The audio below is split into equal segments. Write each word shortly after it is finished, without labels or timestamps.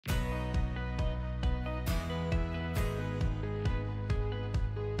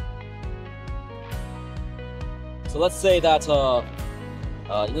So let's say that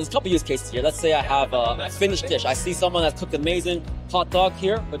there's a couple use cases here. Let's say I have a finished dish. I see someone that's cooked amazing hot dog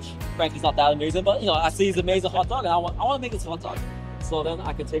here, which frankly is not that amazing, but I see his amazing hot dog, and I want to make this hot dog. So then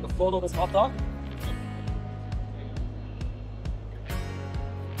I can take a photo of this hot dog.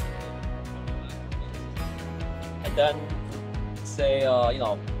 And then say,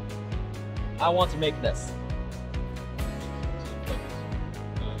 I want to make this.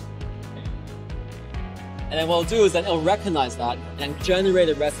 And then what it'll do is that it'll recognize that and generate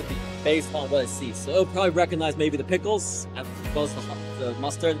a recipe based on what it sees. So it'll probably recognize maybe the pickles as well as the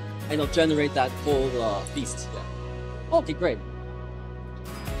mustard, and it'll generate that whole feast. Yeah. Okay, great.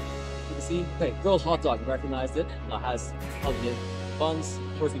 You can see, okay, grilled hot dog, recognized it. It has onion buns.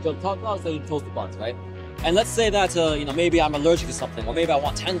 Of course, we grilled hot dogs, then you toast the buns, right? And let's say that maybe I'm allergic to something, or maybe I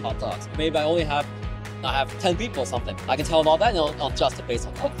want 10 hot dogs, or maybe I have 10 people or something. I can tell them all that, and it'll adjust it based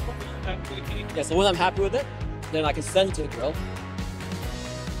on that. Yeah, so when I'm happy with it, then I can send it to the grill.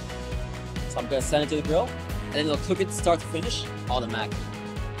 So I'm gonna send it to the grill, and then it'll cook it start to finish automatically.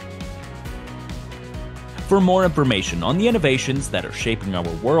 For more information on the innovations that are shaping our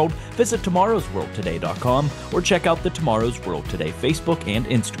world, visit tomorrowsworldtoday.com or check out the Tomorrow's World Today Facebook and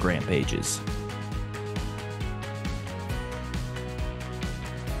Instagram pages.